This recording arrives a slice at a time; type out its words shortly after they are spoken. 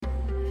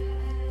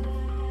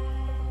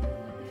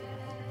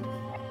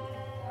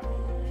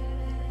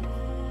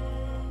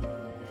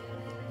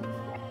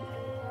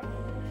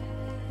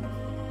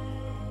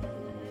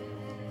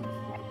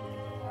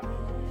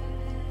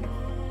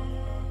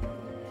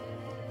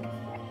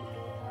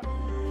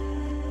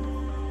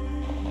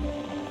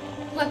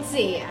let's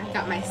see. I've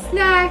got my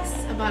snacks,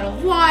 a bottle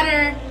of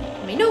water,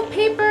 my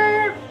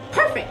notepaper.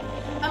 Perfect.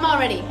 I'm all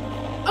ready.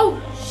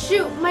 Oh,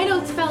 shoot, my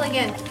notes fell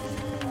again.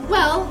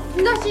 Well,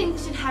 nothing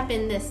should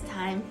happen this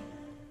time.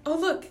 Oh,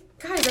 look,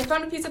 guys, I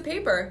found a piece of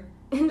paper.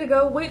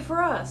 Indigo, wait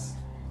for us.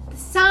 The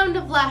sound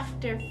of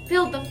laughter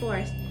filled the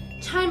forest,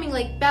 chiming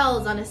like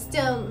bells on a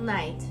still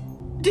night.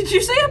 Did you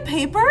say a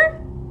paper?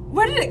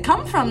 Where did it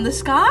come from? The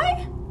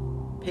sky?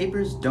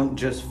 Papers don't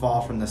just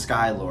fall from the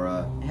sky,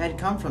 Laura. It had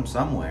come from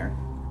somewhere.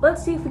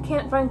 Let's see if we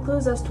can't find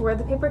clues as to where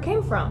the paper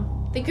came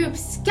from. The group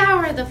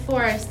scoured the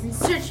forest in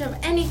search of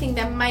anything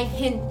that might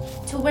hint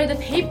to where the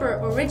paper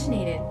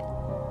originated.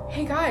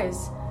 Hey,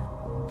 guys,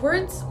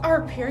 words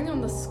are appearing on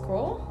the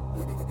scroll?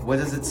 What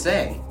does it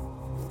say?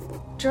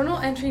 Journal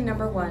entry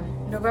number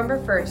 1, November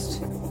 1st.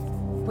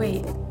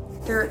 Wait,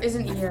 there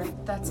isn't a year.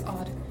 That's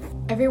odd.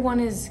 Everyone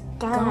is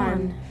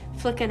gone.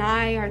 Flick and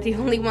I are the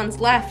only ones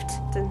left,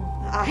 and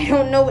I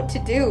don't know what to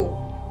do.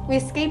 We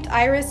escaped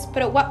Iris,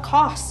 but at what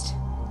cost?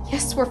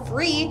 Yes, we're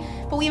free,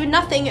 but we have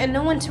nothing and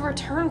no one to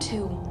return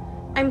to.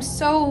 I'm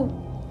so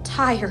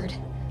tired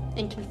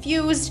and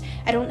confused.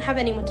 I don't have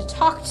anyone to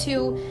talk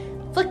to.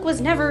 Flick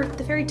was never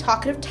the very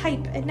talkative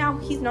type, and now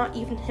he's not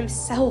even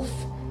himself.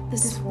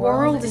 This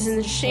world is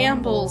in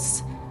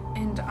shambles.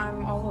 And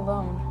I'm all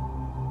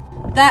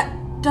alone. That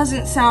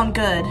doesn't sound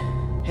good.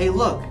 Hey,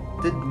 look,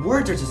 the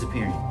words are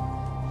disappearing.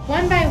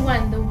 One by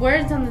one, the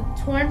words on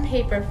the torn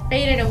paper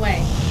faded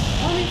away,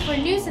 only for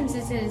new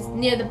sentences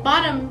near the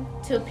bottom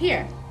to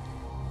appear.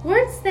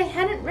 Words they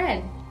hadn't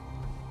read.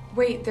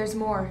 Wait, there's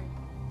more.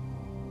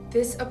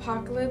 This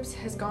apocalypse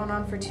has gone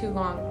on for too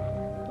long.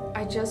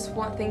 I just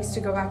want things to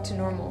go back to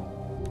normal.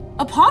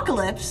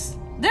 Apocalypse?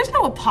 There's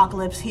no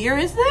apocalypse here,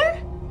 is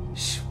there?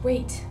 Shh,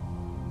 wait.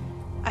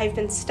 I've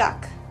been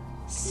stuck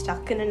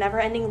in a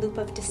never-ending loop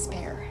of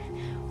despair.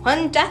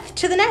 One death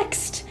to the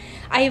next.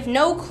 I have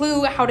no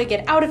clue how to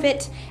get out of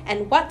it,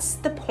 and what's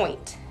the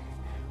point?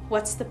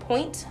 What's the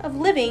point of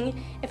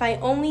living if I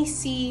only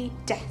see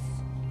death?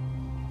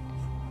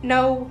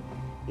 No,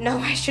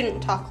 I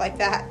shouldn't talk like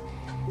that.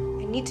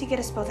 I need to get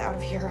us both out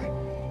of here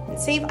and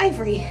save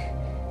Ivory.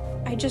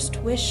 I just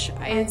wish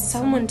I had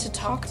someone to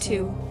talk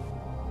to.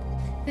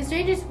 The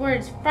strangest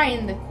words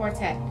frightened the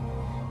quartet.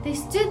 They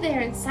stood there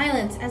in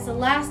silence as the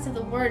last of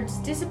the words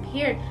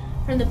disappeared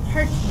from the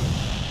parchment.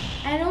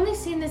 I had only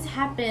seen this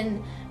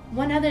happen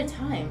one other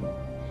time.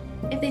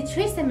 If they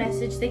trace the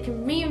message, they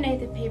can reunite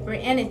the paper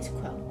and its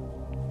quill.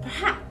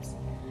 Perhaps.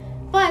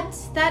 But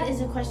that is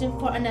a question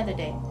for another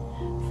day.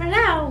 For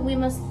now, we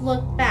must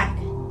look back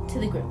to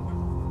the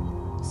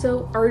group.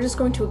 So, are we just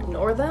going to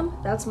ignore them?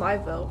 That's my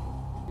vote.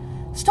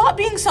 Stop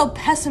being so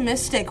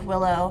pessimistic,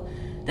 Willow.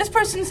 This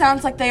person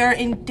sounds like they are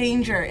in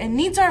danger and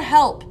needs our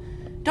help.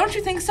 Don't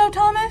you think so,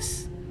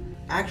 Thomas?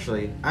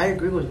 Actually, I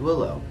agree with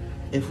Willow.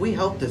 If we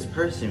help this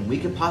person, we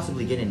could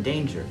possibly get in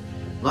danger.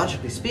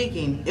 Logically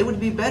speaking, it would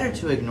be better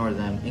to ignore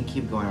them and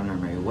keep going on our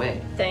merry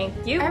way.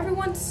 Thank you.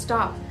 Everyone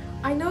stop.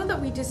 I know that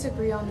we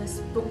disagree on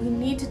this, but we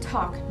need to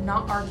talk,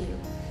 not argue.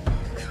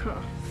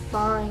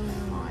 Fine.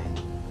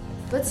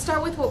 Let's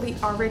start with what we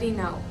already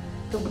know.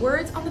 The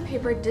words on the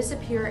paper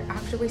disappear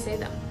after we say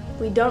them.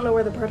 We don't know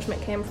where the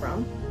parchment came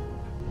from.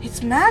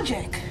 It's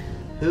magic.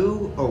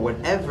 Who or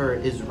whatever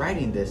is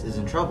writing this is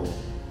in trouble.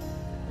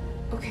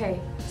 Okay,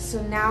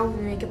 so now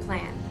we make a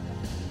plan.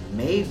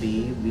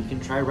 Maybe we can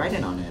try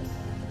writing on it.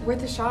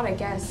 Worth a shot, I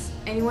guess.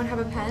 Anyone have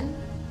a pen?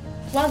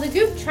 While the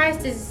group tries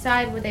to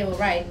decide what they will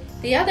write,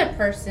 the other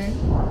person...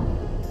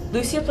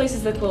 Lucia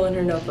places the quill in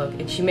her notebook,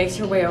 and she makes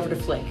her way over to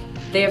Flick.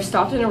 They have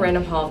stopped in a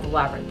random hall of the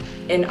labyrinth,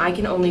 and I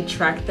can only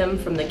track them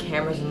from the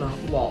cameras on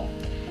the wall.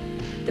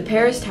 The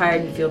pair is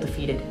tired and feel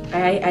defeated.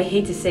 I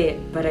hate to say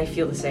it, but I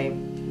feel the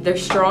same. They're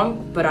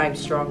strong, but I'm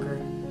stronger.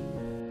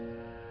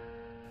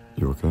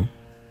 You okay?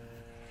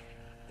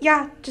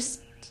 Yeah,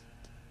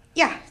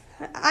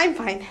 I'm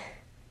fine.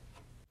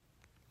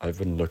 I've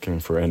been looking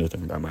for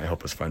anything that might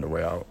help us find a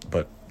way out,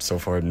 but so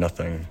far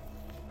nothing.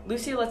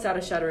 Lucia lets out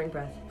a shuddering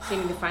breath,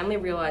 seeming to finally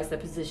realize the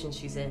position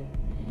she's in.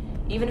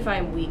 Even if I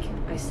am weak,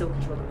 I still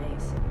control the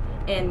maze,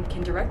 and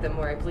can direct them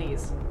where I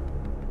please.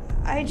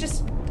 I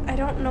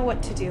don't know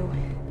what to do.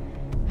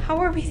 How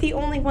are we the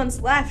only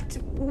ones left?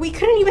 We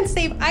couldn't even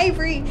save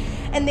Ivory,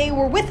 and they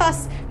were with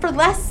us for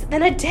less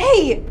than a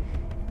day.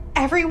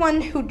 Everyone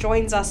who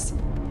joins us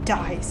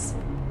dies.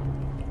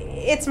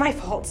 It's my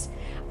fault.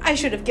 I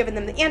should have given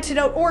them the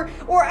antidote, or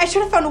I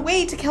should have found a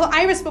way to kill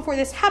Iris before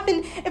this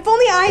happened. If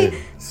only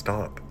Hey,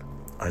 stop.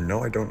 I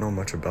know I don't know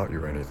much about you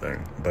or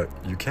anything, but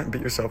you can't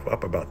beat yourself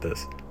up about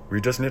this.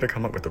 We just need to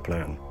come up with a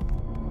plan.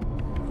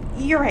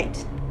 You're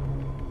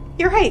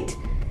right.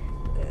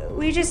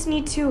 We just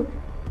need to...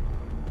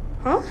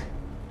 Huh?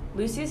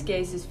 Lucia's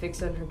gaze is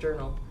fixed on her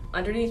journal.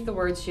 Underneath the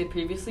words she had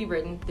previously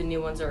written, the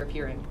new ones are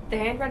appearing. The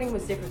handwriting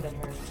was different than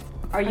hers.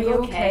 Are you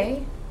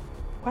okay?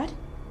 What?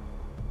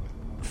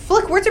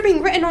 Flick, words are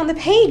being written on the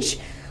page.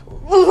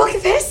 Look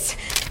at this.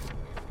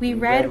 We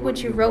read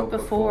what you wrote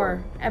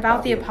before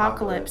about the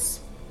apocalypse.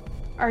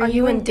 Are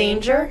you in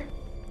danger?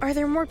 Are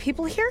there more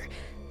people here?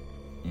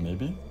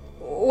 Maybe?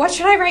 What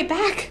should I write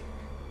back?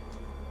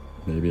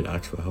 Maybe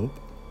ask for help?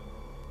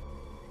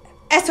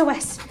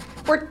 SOS.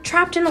 We're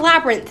trapped in a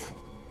labyrinth.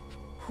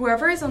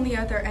 Whoever is on the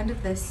other end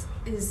of this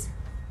is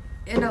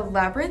in a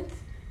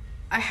labyrinth?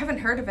 I haven't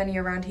heard of any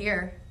around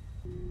here.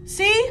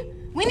 See?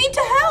 We need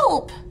to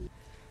help!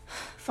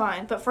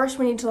 Fine, but first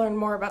we need to learn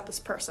more about this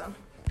person.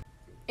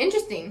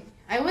 Interesting.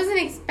 I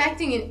wasn't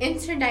expecting an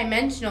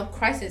interdimensional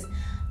crisis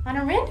on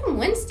a random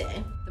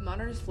Wednesday. The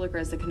monitors flicker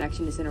as the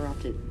connection is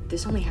interrupted.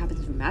 This only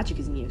happens when magic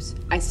is in use.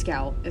 I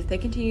scowl. If they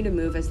continue to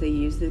move as they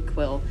use the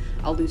quill,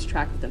 I'll lose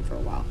track of them for a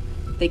while.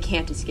 They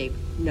can't escape,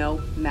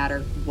 no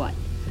matter what.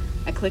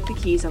 I click the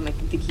keys on the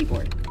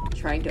keyboard,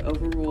 trying to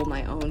overrule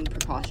my own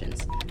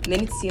precautions.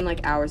 Minutes seem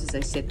like hours as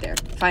I sit there.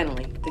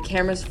 Finally, the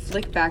cameras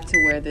flick back to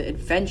where the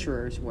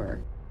adventurers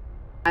were.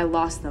 I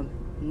lost them.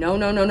 No.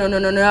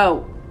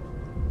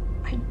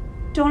 I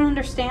don't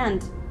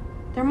understand.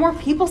 There are more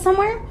people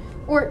somewhere?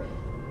 Or...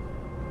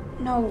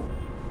 No,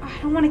 I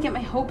don't want to get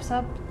my hopes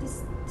up.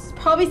 This is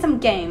probably some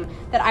game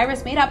that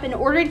Iris made up in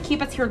order to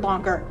keep us here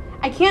longer.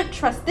 I can't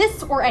trust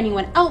this or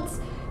anyone else.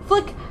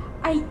 Flick,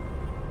 I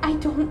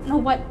don't know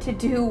what to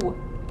do.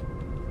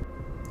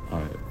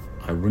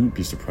 I wouldn't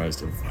be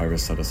surprised if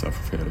Iris set us up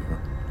for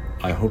failure.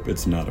 I hope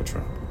it's not a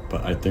trap,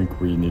 but I think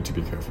we need to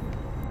be careful.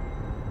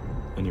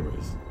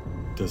 Anyways,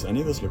 does any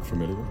of this look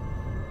familiar?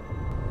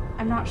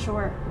 I'm not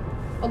sure.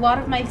 A lot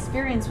of my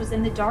experience was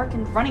in the dark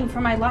and running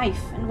for my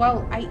life, and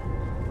well, I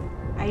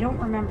don't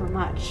remember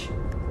much.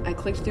 I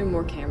clicked through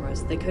more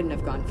cameras. They couldn't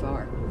have gone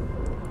far.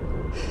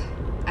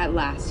 At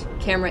last,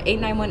 camera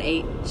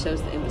 8918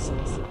 shows the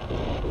imbeciles.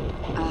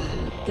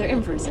 They're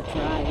in for a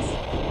surprise.